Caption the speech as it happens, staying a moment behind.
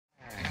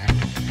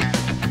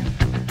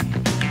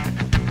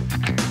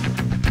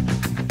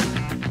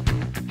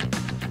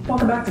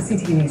Welcome back to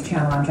CTV News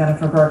Channel. I'm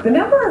Jennifer Burke. The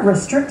number of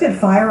restricted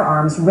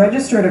firearms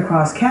registered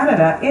across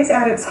Canada is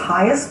at its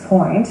highest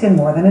point in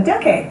more than a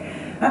decade.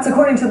 That's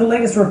according to the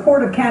latest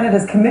report of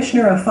Canada's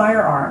Commissioner of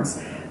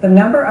Firearms. The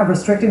number of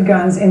restricted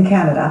guns in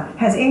Canada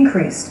has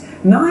increased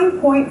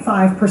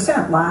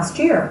 9.5% last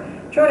year.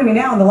 Joining me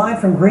now on the line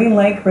from Green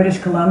Lake, British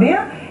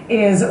Columbia,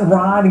 is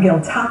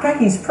Giltaca.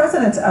 He's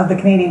president of the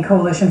Canadian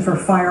Coalition for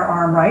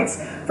Firearm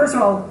Rights. First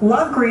of all,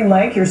 love Green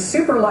Lake. You're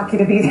super lucky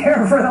to be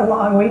there for the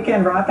long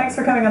weekend, Rod. Thanks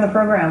for coming on the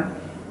program.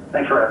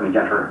 Thanks for having me,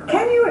 Jennifer.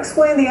 Can you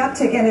explain the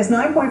uptick, and is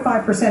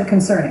 9.5%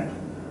 concerning?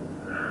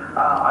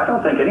 I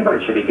don't think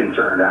anybody should be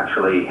concerned,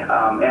 actually.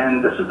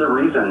 And this is the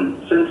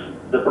reason.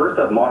 Since the birth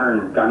of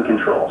modern gun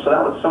control, so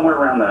that was somewhere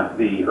around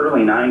the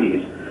early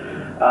 90s,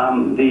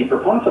 the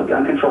proponents of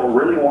gun control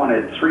really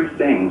wanted three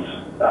things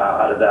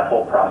out of that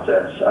whole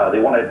process. They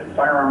wanted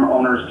firearm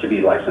owners to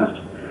be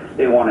licensed,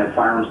 they wanted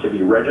firearms to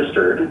be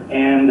registered,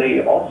 and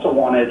they also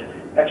wanted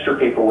extra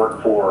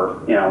paperwork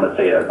for, let's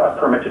say a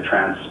permit to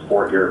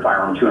transport your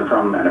firearm to and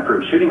from an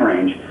approved shooting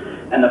range.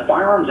 And the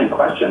firearms in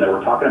question that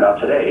we're talking about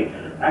today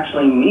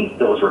actually meet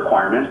those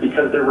requirements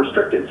because they're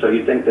restricted. So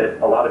you'd think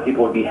that a lot of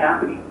people would be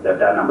happy that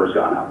that number's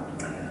gone up.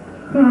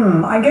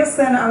 I guess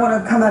then I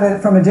want to come at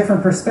it from a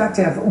different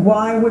perspective.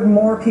 Why would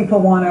more people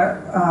want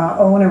to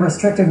own a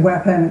restricted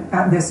weapon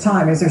at this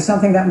time? Is there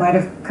something that might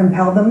have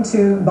compelled them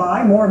to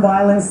buy? More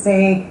violence,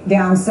 say,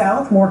 down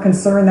south? More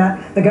concern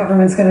that the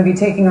government's going to be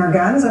taking our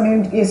guns? I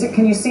mean,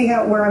 can you see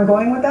where I'm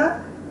going with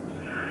that?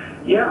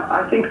 Yeah,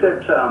 I think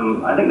that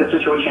the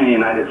situation in the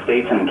United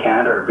States and in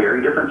Canada are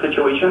very different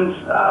situations.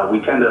 We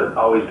tend to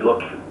always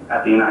look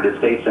at the United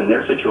States and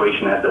their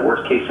situation as the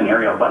worst case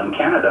scenario, but in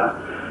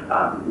Canada,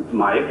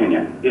 my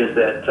opinion is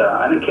that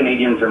I think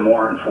Canadians are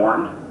more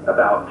informed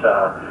about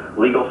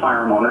legal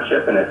firearm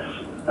ownership and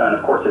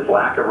of course its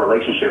lack of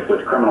relationship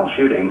with criminal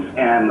shootings.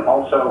 And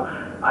also,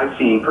 I've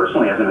seen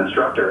personally as an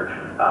instructor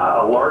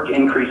a large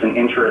increase in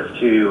interest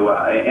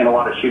in a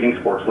lot of shooting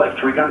sports like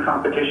three-gun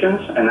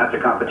competitions, and that's a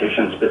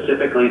competition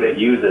specifically that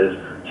uses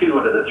 2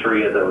 out of the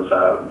 3 of those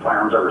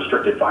firearms are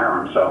restricted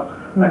firearms, so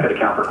that could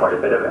account for quite a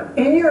bit of it.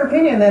 In your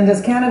opinion then, does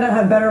Canada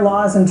have better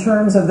laws in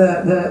terms of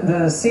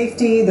the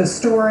safety, the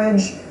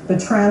storage, the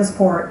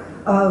transport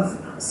of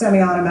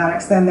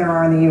semi-automatics than there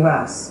are in the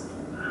U.S.?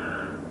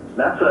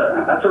 That's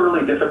a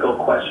really difficult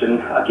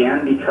question,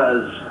 again,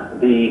 because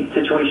the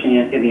situation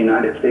in the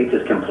United States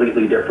is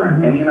completely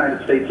different. In the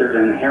United States, there's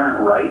an inherent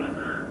right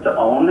to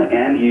own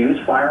and use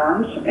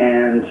firearms,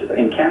 and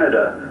in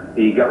Canada,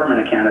 the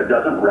government of Canada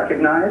doesn't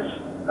recognize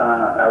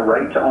a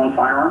right to own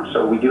firearms,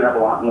 so we do have a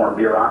lot more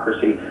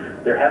bureaucracy.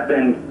 There have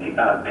been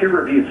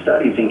peer-reviewed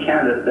studies in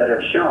Canada that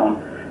have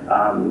shown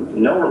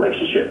no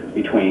relationship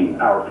between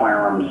our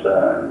firearms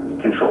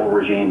control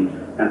regime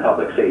and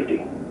public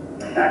safety.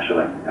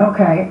 Actually.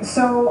 Okay,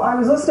 so I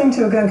was listening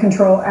to a gun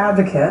control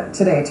advocate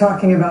today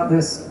talking about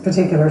this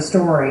particular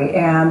story,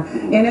 and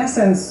in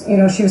essence,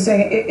 she was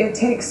saying it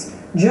takes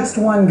just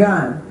one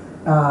gun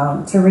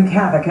to wreak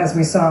havoc, as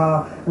we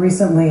saw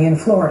recently in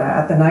Florida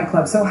at the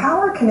nightclub. So how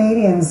are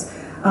Canadians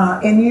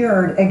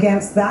inured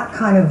against that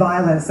kind of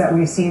violence that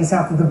we've seen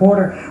south of the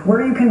border,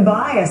 where you can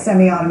buy a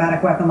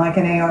semi-automatic weapon like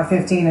an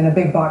AR-15 in a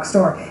big box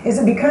store? Is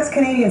it because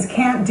Canadians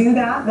can't do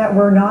that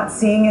we're not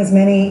seeing as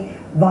many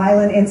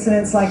violent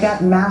incidents like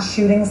that, mass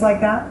shootings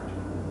like that?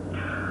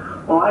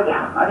 Well,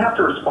 I'd have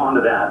to respond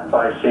to that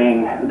by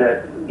saying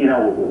that,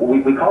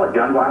 we call it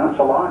gun violence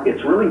a lot.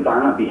 It's really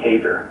violent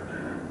behavior.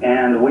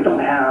 And we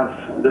don't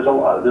have, there's a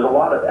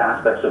lot of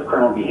aspects of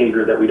criminal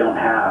behavior that we don't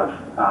have.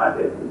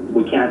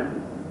 We can't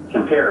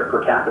compare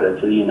per capita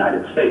to the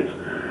United States.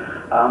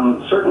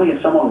 Certainly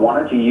if someone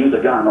wanted to use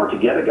a gun or to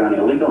get a gun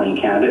illegally in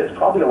Canada, it's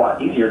probably a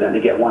lot easier than to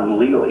get one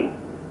legally.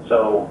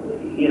 So,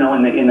 in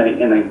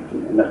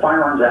the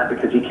firearms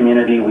advocacy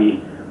community,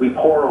 we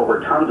pour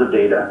over tons of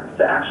data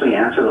to actually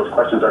answer those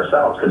questions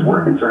ourselves, because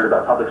we're concerned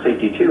about public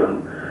safety too,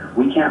 and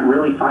we can't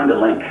really find a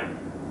link.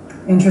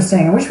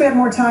 Interesting. I wish we had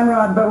more time,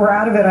 Rod, but we're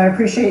out of it. I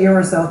appreciate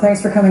yours, though.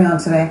 Thanks for coming on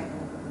today.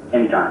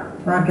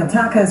 Anytime. Rod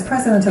Giltaca is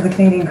president of the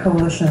Canadian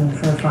Coalition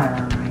for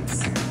Firearm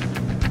Rights.